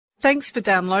Thanks for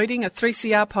downloading a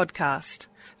 3CR podcast.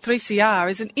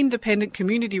 3CR is an independent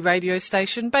community radio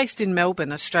station based in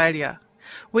Melbourne, Australia.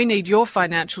 We need your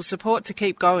financial support to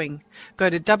keep going. Go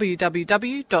to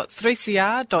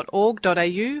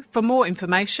www.3cr.org.au for more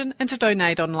information and to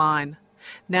donate online.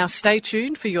 Now stay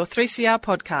tuned for your 3CR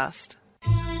podcast.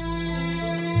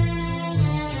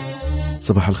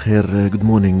 Sabah al-Khair, good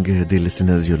morning dear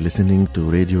listeners. You're listening to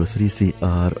Radio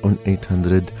 3CR on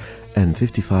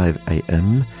 855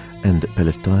 AM and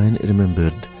Palestine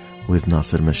Remembered with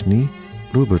Nasser Mashni,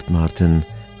 Robert Martin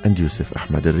and Yusuf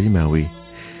Ahmad al-Rimawi.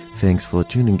 Thanks for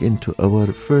tuning in to our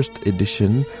first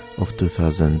edition of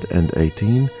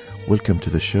 2018. Welcome to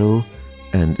the show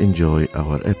and enjoy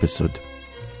our episode.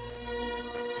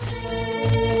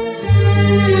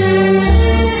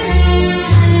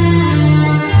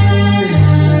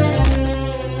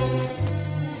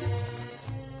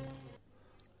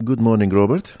 Good morning,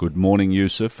 Robert. Good morning,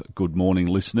 Yusuf. Good morning,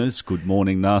 listeners. Good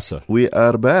morning, Nasser. We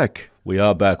are back. We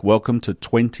are back. Welcome to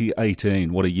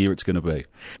 2018. What a year it's going to be.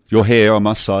 Your hair, I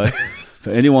must say,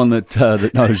 for anyone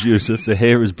that knows Yusuf, the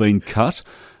hair has been cut.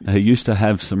 He used to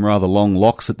have some rather long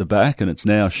locks at the back, and it's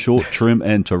now short, trim,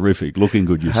 and terrific. Looking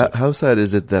good, Yusuf. How sad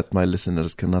is it that my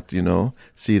listeners cannot,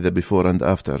 see the before and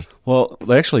after? Well,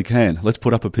 they actually can. Let's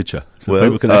put up a picture so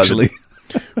people can actually...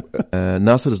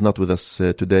 Nasser is not with us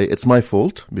today. It's my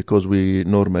fault because we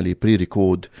normally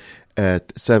pre-record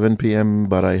at 7 p.m.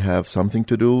 but I have something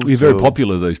to do. You're very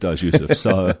popular these days, Yusuf,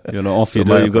 so off you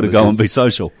go, you've got to go and be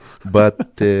social.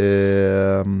 But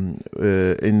in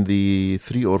the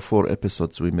 3 or 4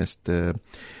 episodes we missed, a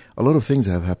lot of things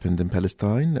have happened in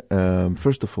Palestine.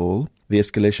 First of all, the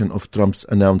escalation of Trump's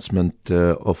announcement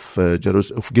of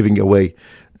giving away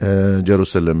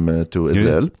Jerusalem to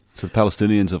Israel. So the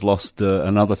Palestinians have lost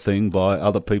another thing by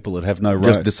other people that have no right.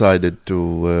 Just decided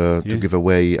to give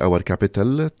away our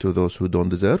capital to those who don't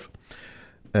deserve.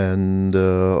 And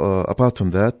apart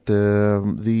from that,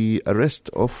 the arrest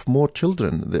of more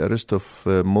children, the arrest of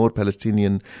more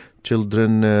Palestinian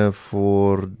children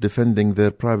for defending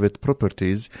their private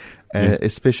properties,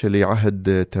 especially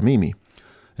Ahed Tamimi.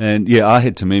 And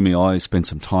Ahed Tamimi, I spent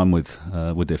some time with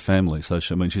their family. So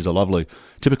she's a lovely,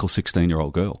 typical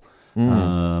 16-year-old girl.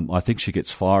 I think she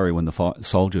gets fiery when the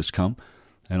soldiers come,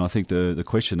 and I think the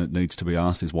question that needs to be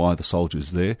asked is why are the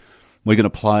soldiers there? We're going to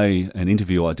play an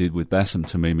interview I did with Bassem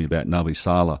Tamimi about Nabi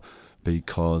Saleh,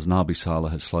 because Nabi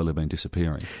Saleh has slowly been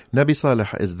disappearing. Nabi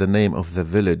Saleh is the name of the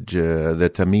village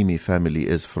the Tamimi family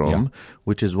is from,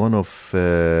 which is one of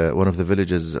the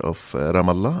villages of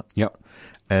Ramallah. Yep.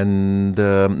 And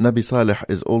Nabi Saleh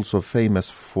is also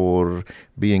famous for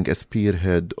being a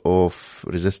spearhead of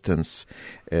resistance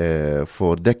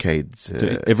for decades.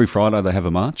 Every Friday they have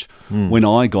a march. When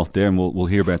I got there, and we'll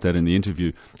hear about that in the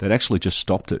interview, they'd actually just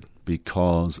stopped it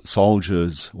because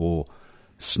soldiers or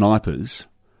snipers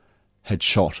had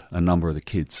shot a number of the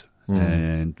kids.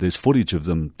 And there's footage of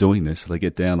them doing this. They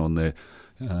get down on their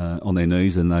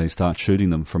knees and they start shooting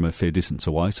them from a fair distance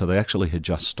away. So they actually had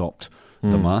just stopped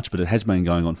the march, but it has been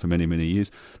going on for many, many years.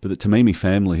 But the Tamimi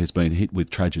family has been hit with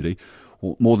tragedy.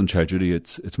 Well, more than tragedy,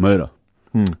 it's murder.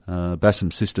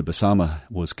 Bassem's sister Bassama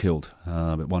was killed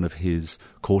at one of his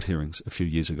court hearings a few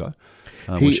years ago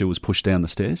when she was pushed down the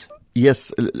stairs.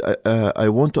 Yes, I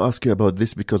want to ask you about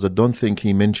this because I don't think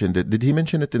he mentioned it. Did he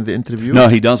mention it in the interview? No,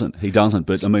 he doesn't.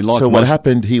 But I mean, so what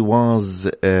happened? He was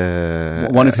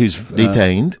one of his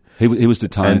detained. He was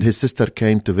detained, and his sister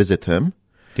came to visit him.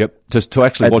 Yep, just to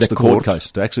actually watch the court case.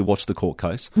 To actually watch the court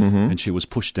case, and she was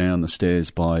pushed down the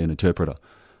stairs by an interpreter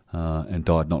and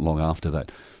died not long after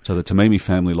that. So the Tamimi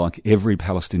family, like every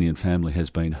Palestinian family, has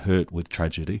been hurt with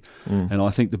tragedy. And I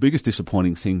think the biggest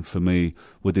disappointing thing for me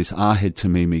with this Ahed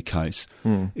Tamimi case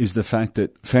is the fact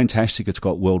that, fantastic, it's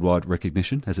got worldwide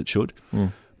recognition, as it should,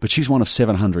 but she's one of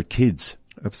 700 kids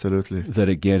absolutely that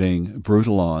are getting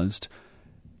brutalised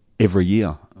every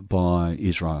year by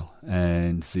Israel.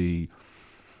 And the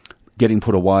getting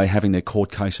put away, having their court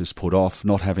cases put off,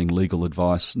 not having legal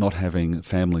advice, not having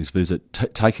families visit,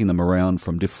 taking them around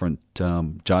from different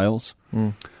jails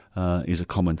is a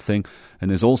common thing.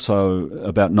 And there's also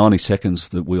about 90 seconds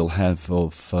that we'll have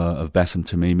of Bassem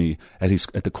Tamimi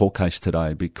at the court case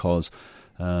today, because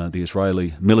the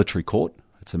Israeli military court,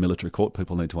 it's a military court,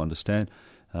 people need to understand,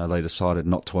 they decided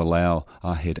not to allow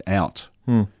Ahed out.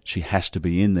 She has to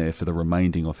be in there for the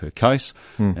remaining of her case,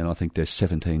 and I think there's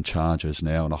 17 charges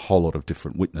now and a whole lot of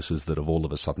different witnesses that have all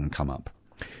of a sudden come up.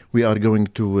 We are going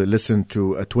to listen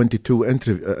to a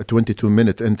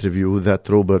 22-minute interview that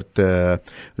Robert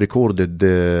recorded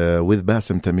with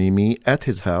Bassem Tamimi at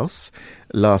his house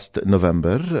last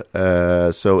November.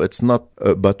 So it's not,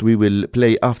 but we will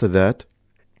play after that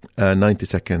a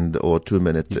 90-second or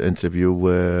 2-minute interview,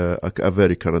 a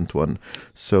very current one.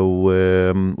 So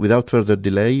without further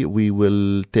delay, we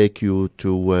will take you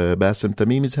to Bassem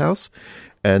Tamimi's house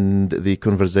and the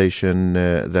conversation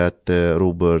that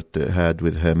Robert had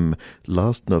with him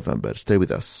last November. Stay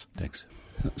with us. Thanks.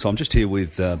 So I'm just here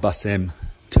with Bassem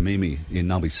Tamimi in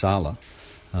Nabi Saleh,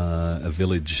 a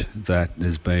village that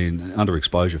has been under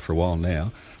exposure for a while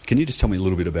now. Can you just tell me a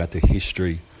little bit about the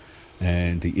history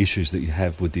and the issues that you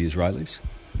have with the Israelis?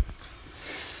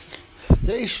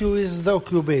 The issue is the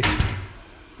occupation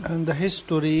and the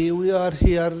history. We are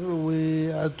here.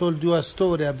 I told you a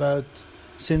story about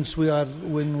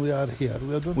when we are here.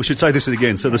 We should say this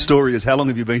again. So the story is, how long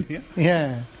have you been here?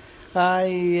 Yeah.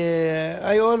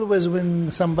 I always,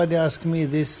 when somebody asks me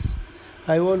this,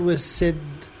 I always said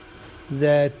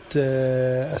that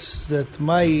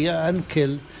my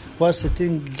uncle was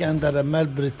sitting under a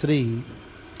mulberry tree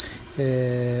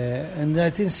in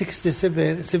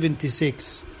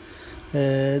 1976.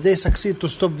 They succeed to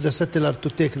stop the settler to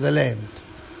take the land.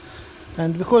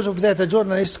 And because of that, a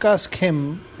journalist asked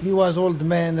him, he was an old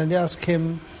man, and he asked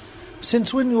him,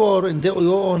 since when you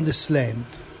own this land?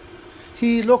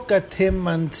 He looked at him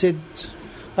and said,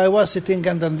 I was sitting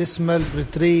under this mulberry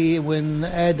tree when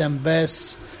Adam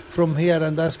passed from here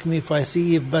and asked me if I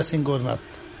see Eve passing or not.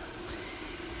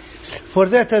 For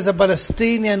that, as a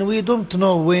Palestinian, we don't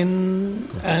know when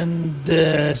and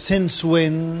since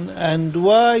when and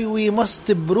why we must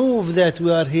prove that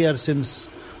we are here since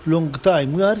long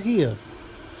time. We are here.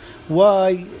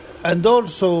 Why? And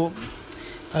also,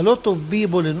 a lot of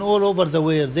people in all over the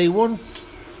world, they want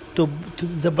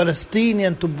the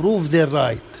Palestinian to prove their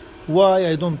right. Why?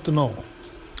 I don't know.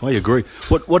 I agree.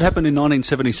 What happened in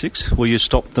 1976? Where you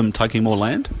stopped them taking more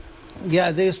land?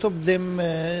 Yeah, they stopped them.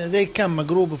 They come, a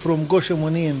group from Gosh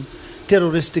Emunim,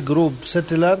 terrorist group,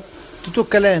 settler, to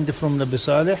take land from Nabi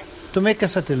Saleh to make a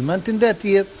settlement. In that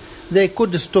year, they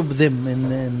could stop them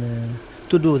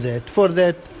to do that. For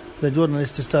that, the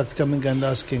journalists start coming and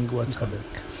asking what's happening.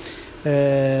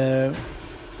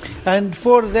 And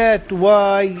for that,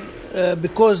 why?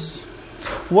 Because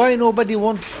why nobody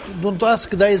don't ask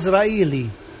the Israeli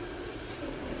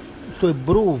to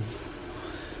prove?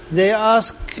 They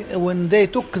ask, when they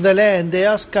took the land, they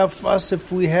ask of us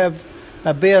if we have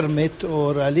a permit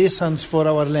or a license for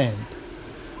our land.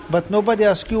 But nobody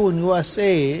asks you in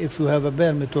USA if you have a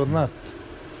permit or not,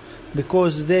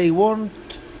 because they want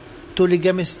to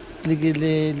legitimize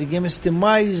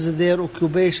their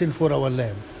occupation for our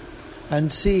land.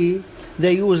 And see,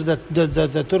 they use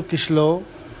the Turkish law,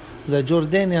 the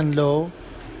Jordanian law,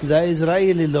 the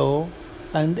Israeli law,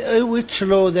 and which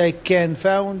law they can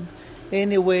found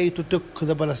any way to take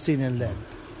the Palestinian land.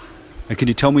 And can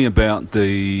you tell me about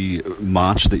the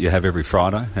march that you have every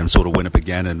Friday and sort of when it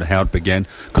began and how it began?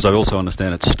 Because I also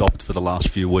understand it stopped for the last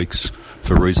few weeks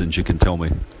for reasons you can tell me.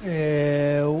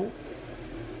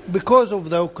 Because of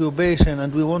the occupation,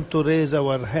 and we want to raise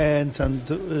our hands and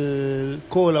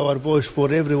call our voice for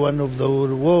everyone of the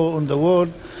in the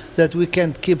world, that we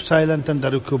can't keep silent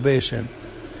under occupation.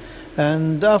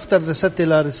 And after the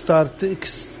settlers start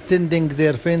extending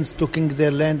their fence, taking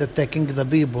their land, attacking the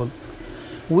people,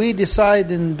 we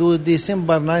decided in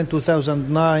December 9,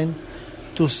 2009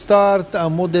 to start a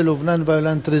model of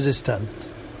non-violent resistance,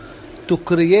 to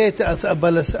create a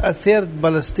third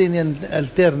Palestinian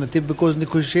alternative, because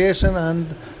negotiation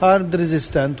and armed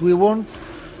resistance, we want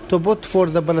to put for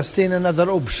the Palestinian other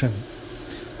option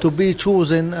to be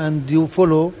chosen and you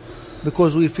follow,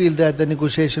 because we feel that the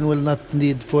negotiation will not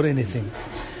need for anything.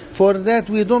 For that,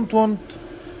 we don't want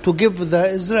to give the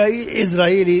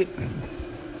Israeli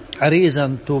a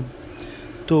reason to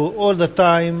all the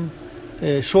time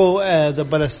show the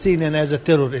Palestinian as a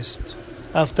terrorist.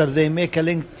 After they make a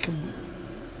link,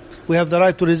 we have the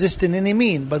right to resist in any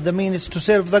mean, but the mean is to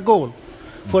serve the goal.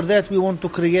 For that, we want to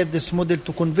create this model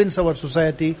to convince our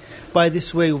society by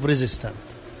this way of resistance.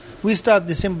 We start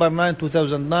December 9,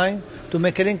 2009 to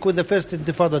make a link with the first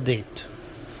Intifada date.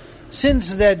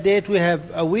 Since that date, we have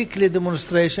a weekly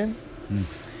demonstration,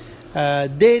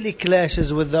 daily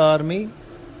clashes with the army.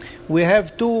 We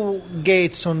have 2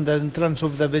 gates on the entrance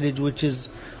of the village, which is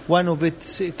one of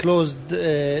it closed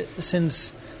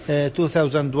since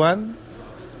 2001,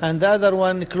 and the other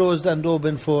one closed and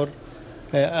open for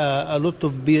a lot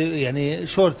of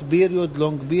short period,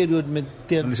 long period,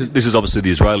 mid-term. This is obviously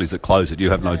the Israelis that close it. You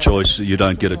have no choice. You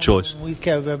don't get a choice. We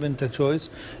haven't a choice.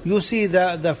 You see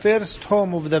the first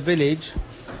home of the village,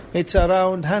 it's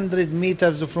around 100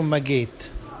 meters from a gate.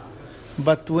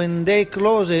 But when they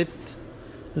close it,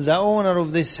 the owner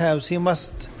of this house, he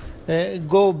must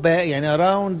go back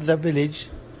around the village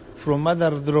from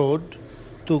other road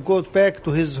to go back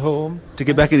to his home. To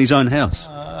get back in his own house.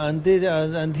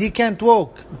 And he can't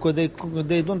walk because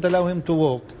they don't allow him to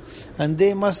walk. And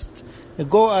they must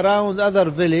go around other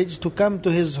village to come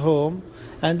to his home.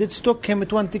 And it took him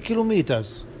 20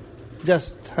 kilometers.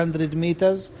 Just 100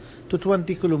 meters to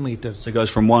 20 kilometers. So it goes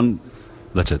from one...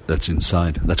 That's it. That's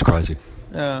insane. That's crazy.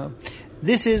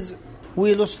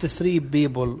 We lost 3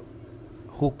 people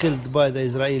who killed by the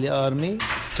Israeli army.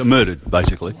 So murdered,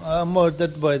 basically.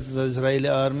 Murdered by the Israeli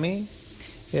army.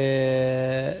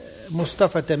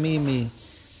 Mustafa Tamimi,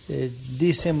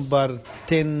 December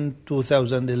 10,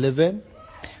 2011.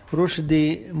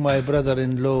 Rushdie, my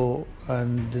brother-in-law,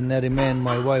 and Nariman,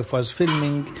 my wife, was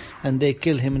filming, and they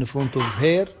killed him in front of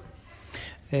her.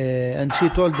 And she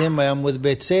told him, I am with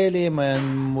Beit Salim, I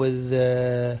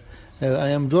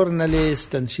am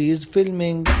journalist, and she is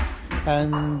filming.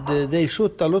 And they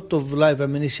shoot a lot of live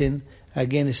ammunition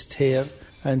against her,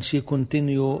 and she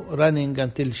continue running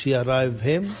until she arrived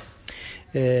him.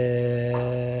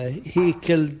 He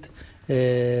killed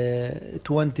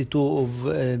 22 of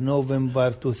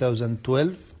November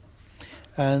 2012.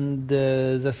 And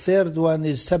the third one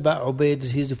is Saba Ubaid.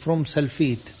 He's from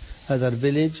Salfit, other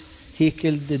village. He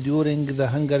killed during the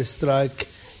hunger strike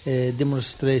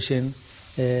demonstration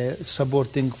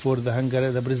supporting for the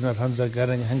prisoner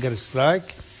hunger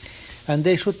strike. And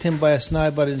they shoot him by a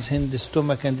sniper in the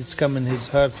stomach, and it's come in his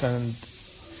heart, and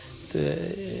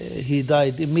he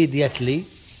died immediately.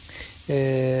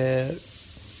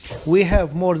 We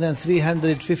have more than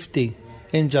 350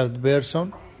 injured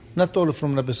person, not all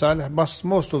from Nabi Saleh, but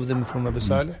most of them from Nabi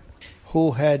Saleh,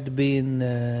 who had been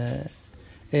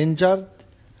injured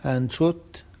and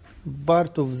shot.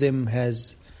 Part of them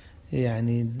has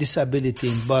disability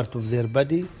in part of their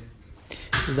body.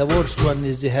 The worst one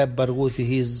is Zihab Barghouthi.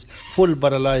 He is full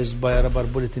paralyzed by a rubber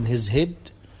bullet in his head.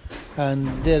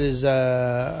 And there is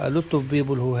a lot of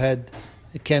people who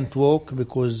can't walk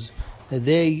because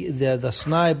the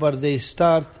sniper, they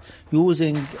start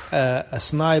using a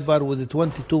sniper with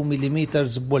 22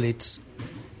 millimeters bullets,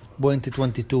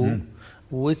 .22,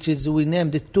 which is, we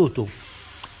named it Tutu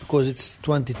because it's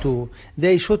 22.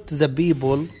 They shoot the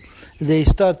people. They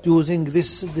start using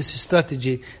this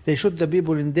strategy. They shoot the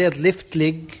people in their left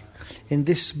leg, in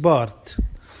this part.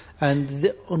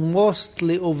 And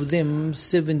mostly of them,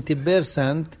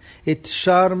 70%, it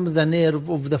charm the nerve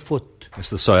of the foot. It's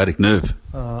the sciatic nerve.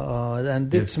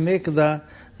 And it's make the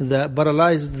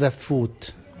paralyze the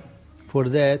foot. For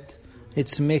that,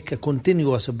 it's make a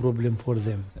continuous problem for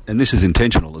them. And this is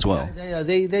intentional as well.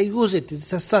 They use it.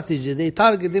 It's a strategy. They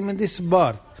target them in this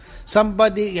part.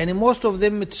 Somebody, most of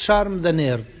them, it charm the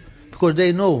nerve because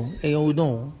they know.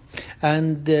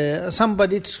 And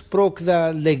somebody broke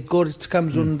the leg or it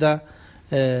comes on the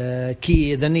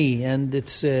knee, and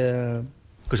it's...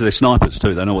 because they're snipers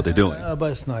too, they know what they're doing.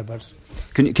 By snipers.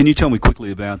 Can you tell me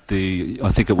quickly about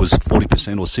I think it was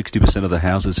 40% or 60% of the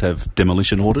houses have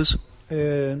demolition orders?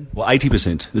 Well,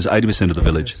 80%. There's 80% of the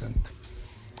village.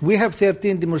 We have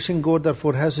 13 demolition orders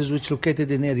for houses which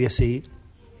located in Area C.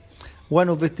 One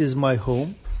of it is my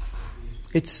home.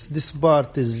 This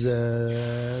part is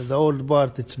the old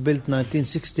part. It's built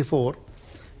 1964,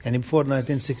 and before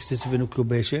 1967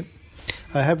 occupation.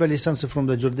 I have a license from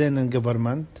the Jordanian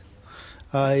government.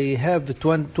 I have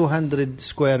 200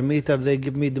 square meter. They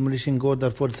give me demolition order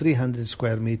for 300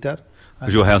 square meter.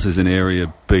 Because your house is in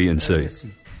Area B and C.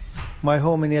 My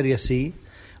home in Area C.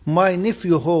 My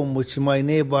nephew home, which my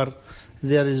neighbor,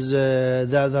 there is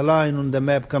the line on the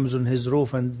map comes on his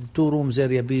roof, and 2 rooms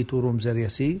Area B, 2 rooms Area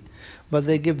C. But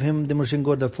they give him demolition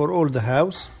order for all the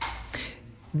house.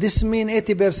 This means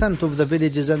 80% of the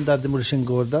village is under demolition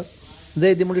order.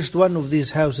 They demolished one of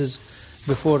these houses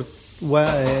before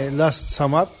last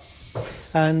summer,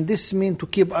 and this means to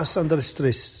keep us under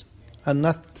stress and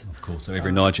not. Of course, so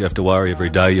every night you have to worry, every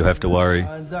day you have to worry,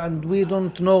 and we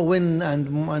don't know when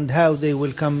and how they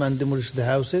will come and demolish the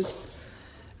houses.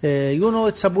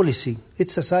 It's a policy.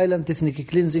 It's a silent ethnic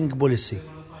cleansing policy,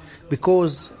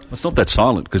 because it's not that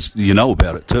silent because you know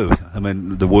about it too. I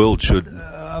mean, the world should.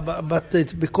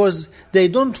 Because they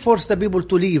don't force the people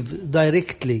to leave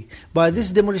directly. By this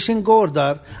demolition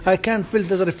order, I can't build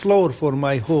the floor for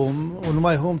my home,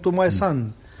 to my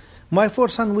son. My 4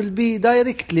 sons will be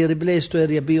directly replaced to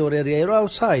Area B or Area A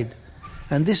outside.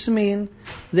 And this means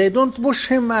they don't push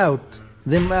them out.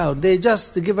 They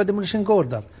just give a demolition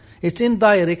order. It's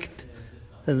indirect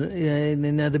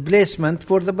in a replacement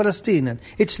for the Palestinian.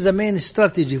 It's the main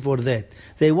strategy for that.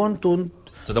 They want to...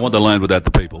 So they want the land without the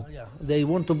people? Yeah, they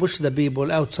want to push the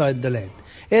people outside the land.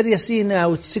 Area C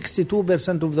now, it's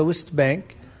 62% of the West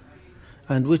Bank,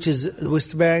 and which is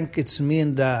West Bank, it's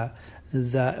mean the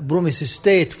the promised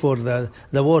state for the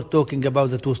war, talking about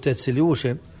the two-state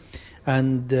solution,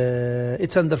 and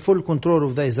it's under full control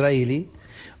of the Israeli.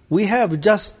 We have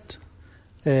just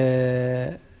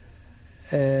less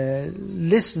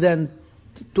than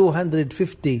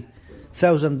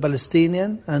 250,000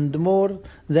 Palestinians and more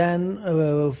than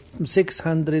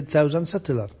 600,000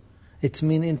 settlers. It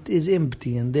means it is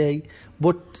empty, and they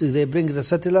bring the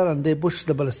settler and they push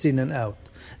the Palestinian out.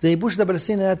 They push the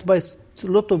Palestinian out by a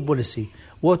lot of policy,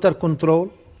 water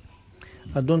control.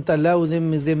 Don't allow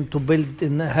them to build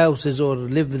in houses or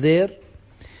live there.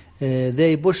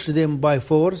 They push them by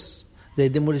force. They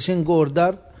demolition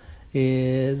order.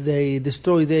 They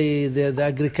destroy the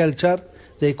agriculture.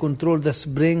 They control the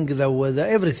spring, the weather,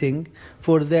 everything.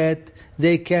 For that,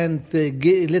 they can't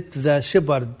let the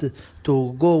shepherd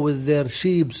to go with their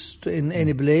sheep in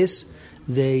any place.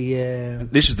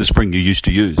 This is the spring you used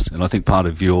to use, and I think part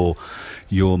of your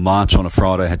march on a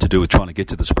Friday had to do with trying to get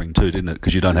to the spring too, didn't it?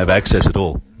 Because you don't have access at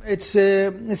all. It's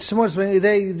small spring.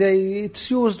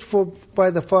 It's used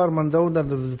by the farmer and the owner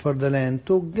for the land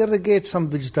to irrigate some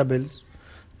vegetables,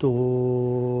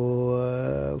 for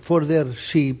their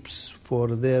sheep,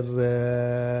 for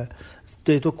their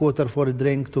they took water for a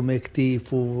drink, to make tea,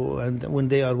 and when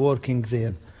they are working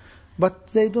there, but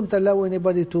they don't allow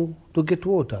anybody to get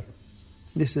water.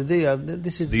 The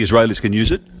Israelis can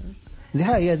use it?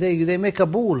 Yeah, they make a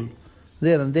pool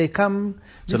there, and they come.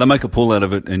 So they make a pool out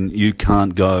of it, and you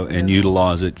can't go and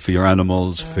utilise it for your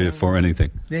animals, for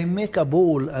anything? They make a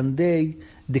pool, and they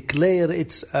declare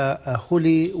it's a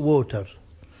holy water.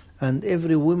 And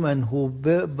every woman who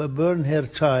burn her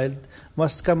child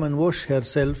must come and wash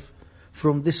herself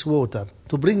from this water.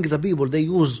 To bring the people, they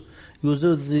use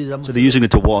So they're using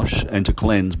it to wash and to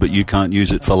cleanse, but you can't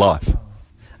use it for life?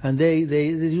 And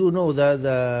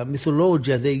the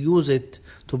mythology, they use it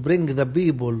to bring the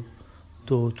people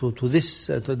to this,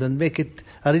 to then make it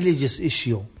a religious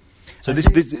issue. So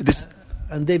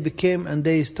and they became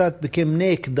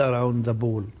naked around the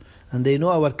pool, and they know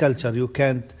our culture. You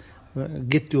can't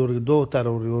get your daughter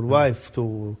or your wife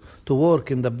to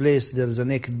work in the place there is a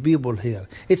naked people here.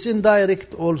 It's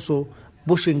indirect also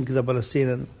pushing the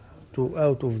Palestinians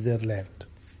out of their land.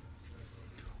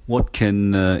 What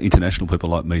can international people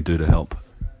like me do to help?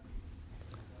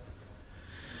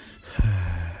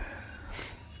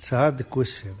 It's a hard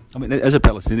question. I mean, as a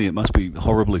Palestinian, it must be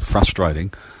horribly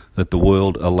frustrating that the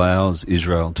world allows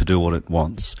Israel to do what it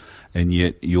wants, and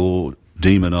yet you're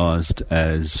demonised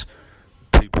as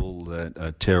people that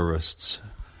are terrorists.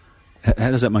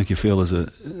 How does that make you feel as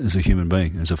a human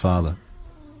being, as a father?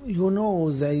 You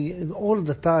know, they all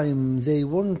the time they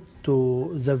want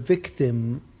the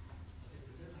victim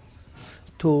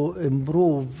to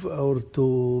improve or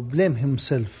to blame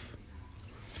himself,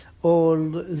 or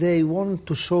they want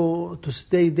to show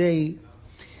they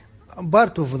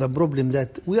part of the problem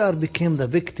that we became the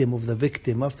victim of the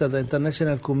victim after the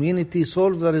international community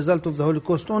solved the result of the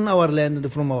Holocaust on our land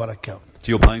and from our account. So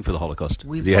you're paying for the Holocaust?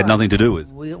 You had nothing to do with?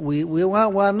 We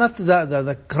are not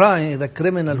the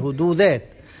criminal who do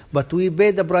that, but we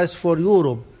paid the price for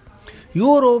Europe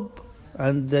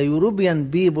and the European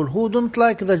people who don't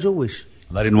like the Jewish.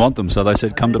 They didn't want them, so they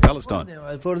said, come to Palestine.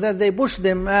 For that, they pushed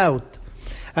them out.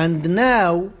 And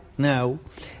now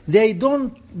they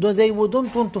don't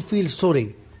want to feel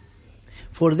sorry.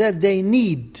 For that, they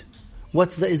need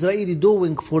what the Israeli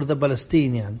doing for the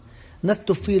Palestinian, not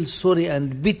to feel sorry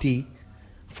and pity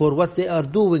for what they are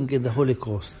doing in the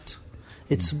Holocaust.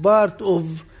 It's part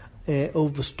of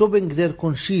stopping their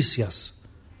conscience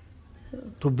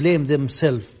to blame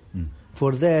themselves.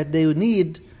 For that, they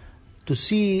need to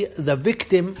see the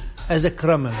victim as a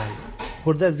criminal.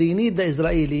 For that, they need the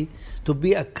Israeli to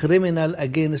be a criminal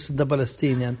against the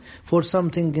Palestinian for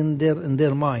something in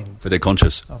their mind. For their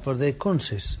conscience. For their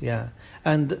conscience, yeah.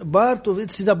 And part of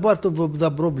it's a part of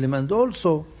the problem. And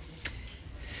also,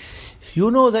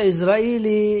 you know, the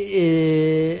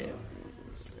Israeli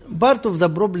part of the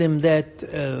problem that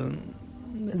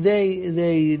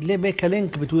they make a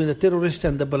link between the terrorist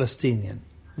and the Palestinian.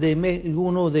 They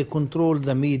control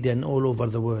the media all over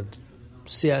the world,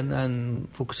 CNN,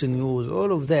 Fox News,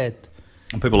 all of that.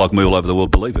 And people like me all over the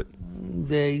world believe it.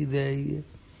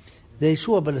 They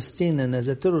show a Palestinian as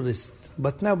a terrorist,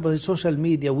 but now by social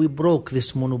media we broke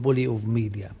this monopoly of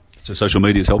media. So social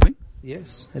media is helping?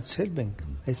 Yes, it's helping.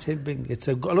 It's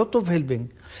a lot of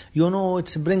helping. You know,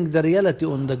 it's bring the reality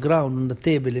on the ground, on the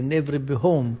table, in every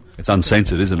home. It's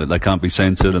uncensored, isn't it? They can't be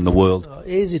censored in the world.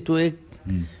 Easy to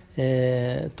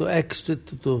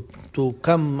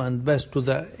come and pass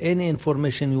to any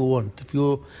information you want if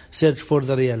you search for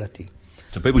the reality.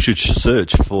 So people should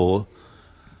search for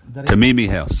Tamimi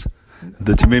House.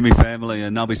 the Tamimi family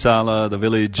and Nabi Salah, the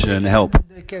village, and help.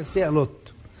 They can say a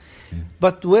lot.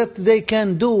 But what they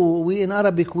can do, in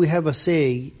Arabic we have a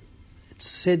say, it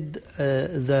said,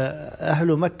 the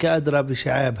أهل مكة أدرى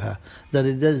بشعابها.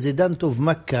 The resident of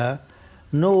Mecca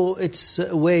know its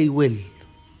way well.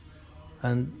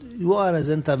 And you are as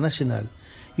international.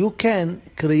 You can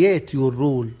create your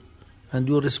rule and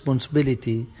your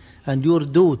responsibility and your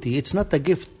duty. It's not a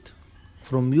gift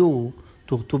from you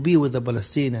to be with the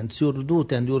Palestinians. It's your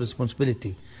duty and your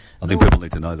responsibility. I think people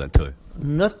need to know that too.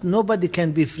 Nobody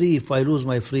can be free if I lose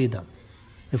my freedom.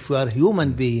 If we are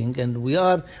human being and we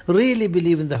are really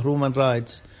believe in the human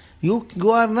rights, you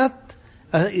are not.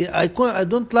 I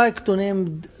don't like to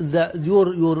name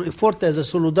your effort as a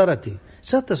solidarity.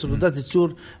 It's not a solidarity. It's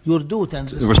your duty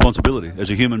and responsibility as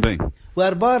a human being. We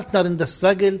are partner in the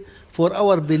struggle for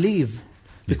our belief,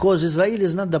 because Israel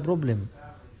is not the problem.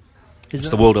 It's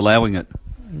the world allowing it.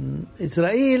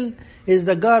 Israel is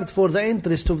the guard for the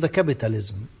interest of the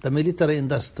capitalism, the military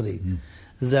industry,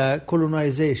 the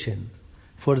colonization.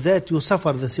 For that we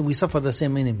suffer the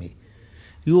same enemy.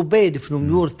 You paid from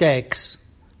your tax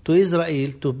to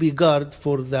Israel to be guard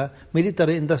for the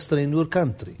military industry in your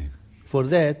country. For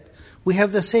that we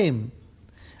have the same.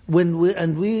 When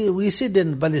we sit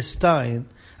in Palestine,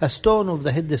 a stone of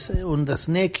the head on the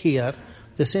snake here,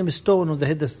 the same stone on the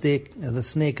head of the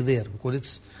snake there, because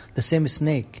it's the same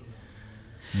snake.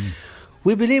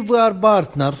 We believe we are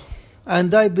partner,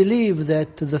 and I believe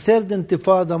that the third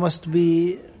intifada must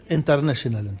be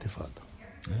international intifada.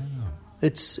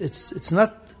 It's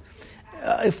not.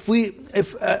 I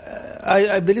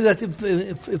believe that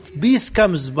if peace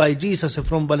comes by Jesus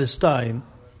from Palestine,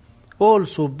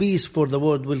 also peace for the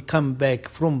world will come back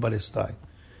from Palestine.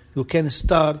 You can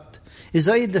start.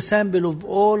 Israel the sample of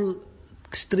all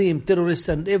extreme terrorists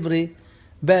and every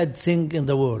bad thing in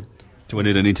the world. So we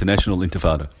need an international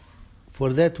intifada.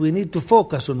 For that we need to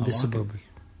focus on this problem.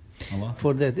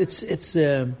 For that it's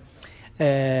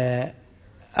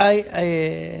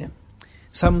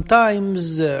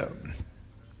sometimes they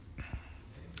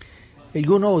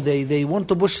want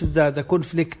to push the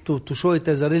conflict to show it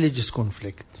as a religious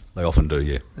conflict. They often do,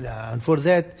 yeah. And for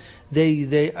that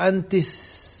they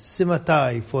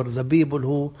anti-Semitize for the people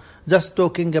who just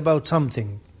talking about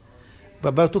something,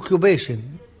 about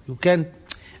occupation. You can't.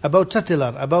 About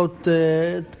settler, about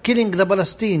killing the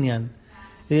Palestinian.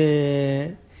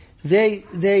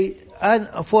 And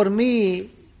for me,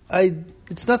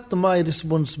 it's not my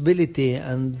responsibility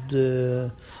and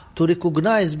to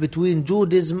recognize between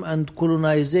Judaism and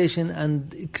colonization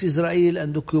and Israel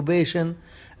and occupation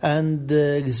and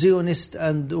Zionist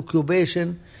and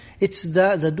occupation. It's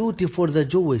the duty for the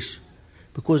Jewish,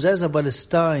 because as a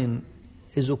Palestine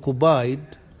is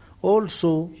occupied,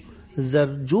 also the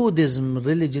Judaism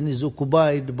religion is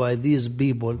occupied by these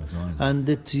people and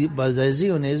by the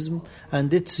Zionism,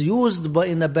 and it's used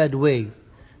in a bad way.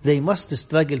 They must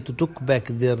struggle to take back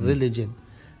their religion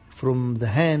from the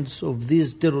hands of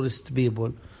these terrorist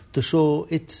people, to show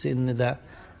it's in the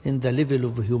level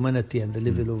of humanity and the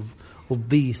level of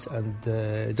peace and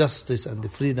justice and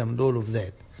freedom and all of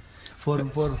that.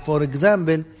 For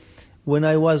example, when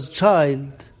I was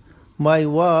child, my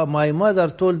mother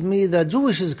told me that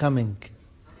Jewish is coming.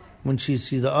 When she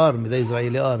see the army, the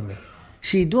Israeli army,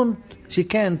 she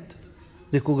can't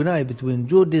recognize between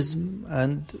Judaism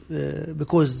and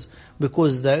because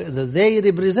they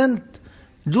represent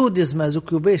Judaism as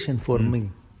occupation for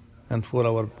me and for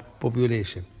our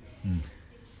population.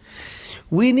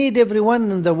 We need everyone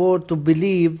in the world to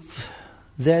believe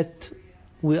that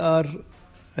we are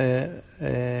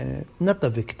not a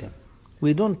victim.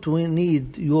 We don't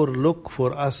need your look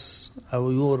for us,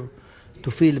 or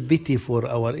to feel pity for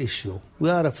our issue. We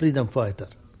are a freedom fighter.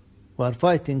 We are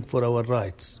fighting for our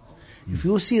rights. If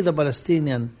you see the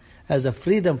Palestinian as a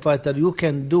freedom fighter, you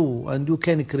can do and you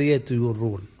can create your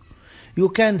rule. You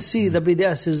can see the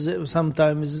BDS is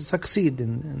sometimes succeed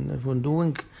in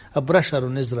doing a pressure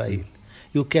on Israel.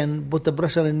 You can put a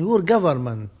pressure in your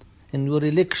government, in your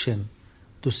election,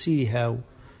 to see how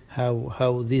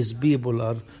these people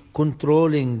are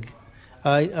controlling.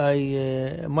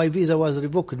 My visa was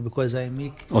revoked because I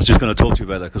was just going to talk to you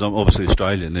about that, because I'm obviously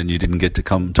Australian and you didn't get to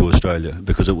come to Australia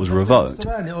because it was revoked.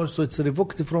 Also, it's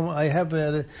revoked from.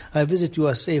 I visit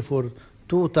USA for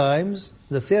 2 times.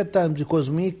 The 3rd time because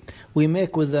we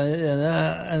make with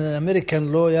an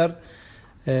American lawyer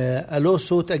a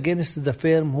lawsuit against the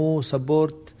firm who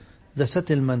support the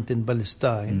settlement in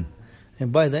Palestine,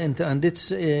 and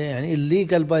it's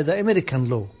illegal by the American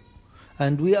law,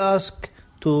 and we ask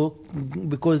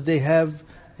because they have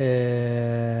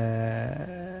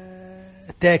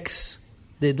tax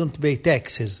they don't pay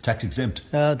taxes. Tax exempt.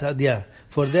 Yeah.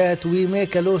 For that, we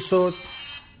make a lawsuit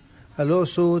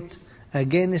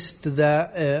against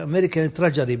the American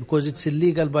Treasury, because it's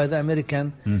illegal by the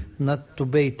American not to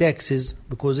pay taxes,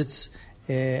 because it's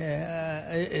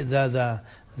the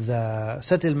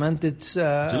settlement. It's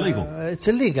illegal. It's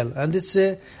illegal, and it's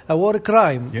a war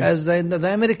crime, as the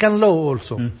American law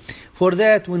also. For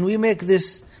that, when we make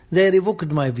this, they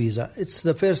revoked my visa. It's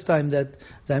the first time that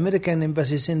the American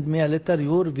embassy sent me a letter,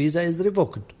 your visa is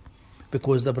revoked,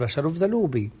 because the pressure of the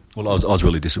lobby. Well, I was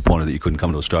really disappointed that you couldn't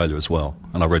come to Australia as well.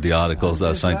 And I read the articles, they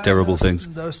were saying terrible things.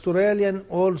 The Australian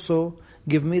also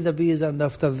give me the visa, and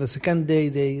after the second day,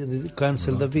 they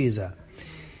cancel the visa.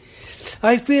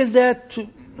 I feel that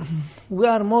we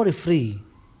are more free.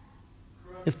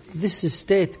 If this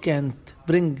state can't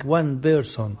bring one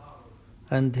person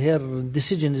and her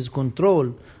decision is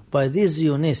controlled by these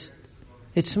Zionists,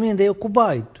 it means they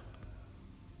occupied.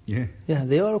 Yeah. Yeah,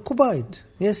 they are occupied.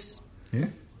 Yes. Yeah.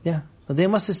 Yeah. They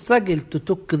must struggle to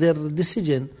take their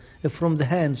decision from the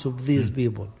hands of these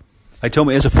people. Hey, tell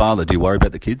me, as a father, do you worry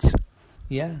about the kids?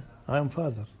 Yeah, I'm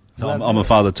father. So I'm a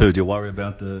father too. Do you worry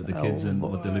about the kids and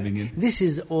what they're living in? This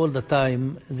is all the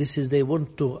time. This is they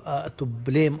want to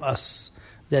blame us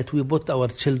that we put our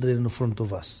children in front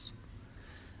of us.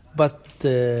 But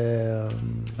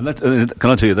and can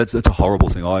I tell you, that's a horrible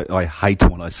thing. I hate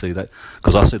when I see that,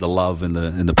 because I see the love in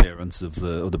the parents of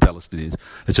the Palestinians.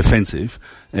 It's offensive,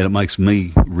 and it makes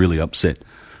me really upset,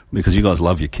 because you guys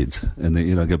love your kids and they,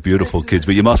 get beautiful kids,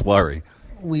 but you must worry.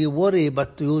 We worry,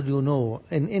 but you know,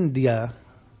 in India,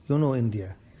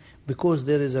 India, because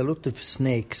there is a lot of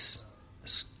snakes,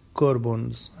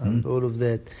 scorpions, and all of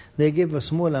that. They give a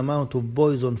small amount of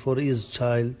poison for each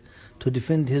child to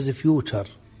defend his future.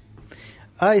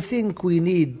 I think we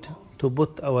need to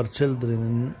put our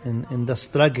children in the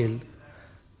struggle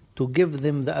to give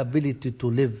them the ability to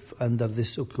live under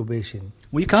this occupation.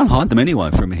 Well, you can't hide them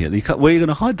anyway from here. Where are you going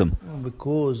to hide them?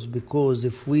 Because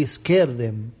if we scare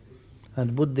them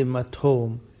and put them at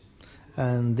home,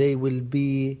 and they will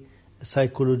be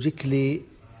psychologically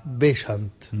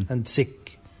patient and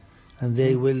sick, and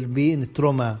they will be in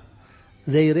trauma.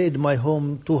 They raid my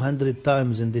home 200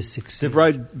 times in this 6 years. They've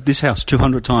raided this house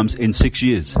 200 times in 6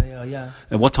 years? Yeah.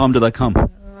 And what time do they come?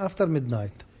 After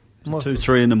midnight. 2,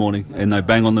 3 in the morning, and they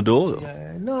bang on the door?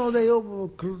 No,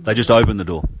 They just open the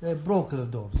door? They broke the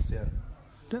doors, yeah.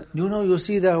 You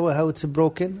see how it's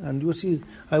broken? And you see,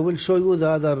 I will show you the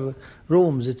other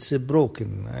rooms, it's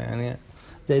broken. And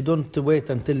they don't wait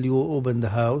until you open the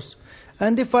house.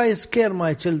 And if I scare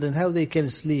my children, how they can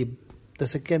sleep the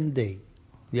second day?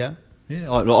 Yeah? Yeah,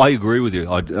 I agree with you.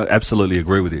 I absolutely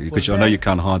agree with you, because I know you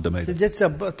can't hide them either. That's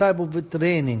a type of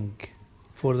training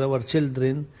for our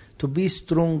children to be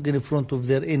strong in front of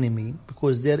their enemy,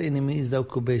 because their enemy is the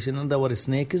occupation, and our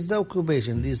snake is the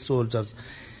occupation, these soldiers.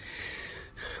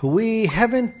 We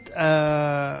haven't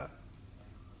a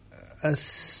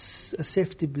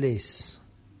safety place.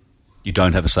 You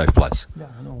don't have a safe place?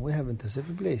 No, we haven't a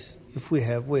safe place. If we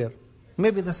have, where?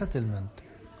 Maybe the settlement.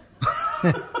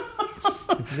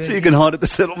 So you can hide at the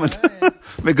settlement,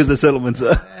 because the settlements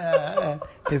are...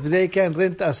 If they can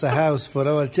rent us a house for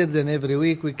our children every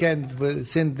week, we can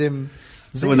send them...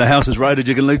 So when the house is raided,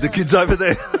 you can leave the kids over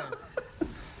there.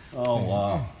 Oh,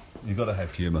 wow. You've got to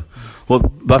have humour. Well,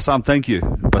 Bassem, thank you.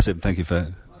 Bassem, thank you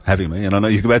for having me. And I know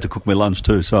you're about to cook me lunch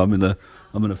too, so I'm in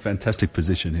a fantastic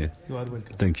position here. You are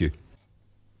welcome. Thank you.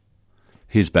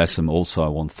 Here's Bassem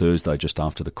also on Thursday, just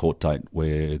after the court date,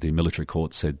 where the military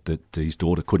court said that his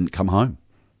daughter couldn't come home.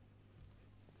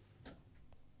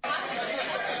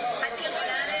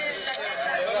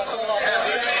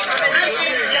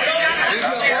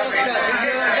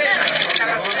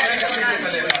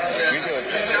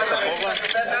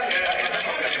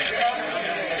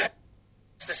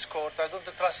 This court, I don't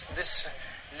trust this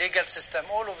legal system.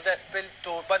 All of that built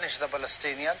to punish the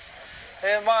Palestinians.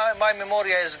 My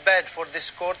memory is bad for this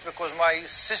court, because my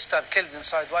sister killed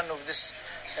inside one of this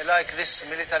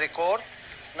military court,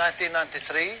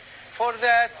 1993. For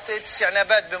that, it's a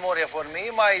bad memory for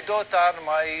me. My daughter,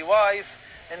 my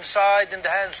wife, inside in the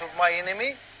hands of my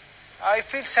enemy. I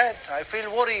feel sad, I feel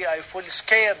worried, I feel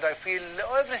scared, I feel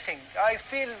everything. I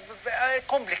feel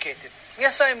complicated.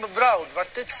 Yes, I'm proud, but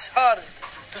it's hard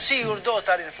to see your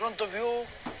daughter in front of you,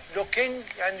 looking,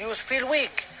 and you feel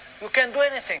weak. You can't do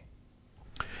anything.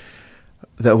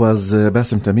 That was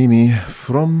Bassem Tamimi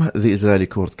from the Israeli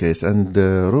court case. And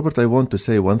Robert, I want to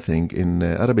say one thing. In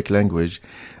Arabic language,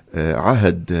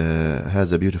 Ahad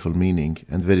has a beautiful meaning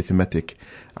and very thematic.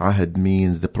 Ahad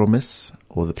means the promise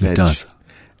or the pledge. It does.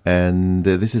 And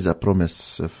this is a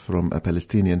promise from a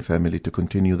Palestinian family to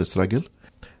continue the struggle.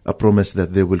 a promise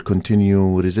that they will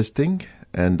continue resisting,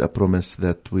 and a promise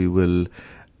that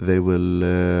they will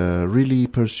really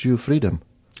pursue freedom.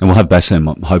 And we'll have Bassem,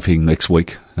 I'm hoping, next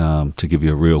week to give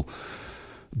you a real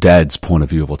dad's point of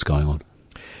view of what's going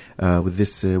on. With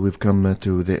this, we've come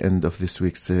to the end of this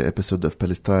week's episode of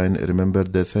Palestine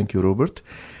Remembered. Thank you, Robert.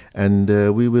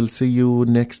 And we will see you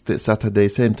next Saturday,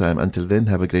 same time. Until then,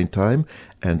 have a great time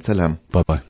and salam. Bye-bye.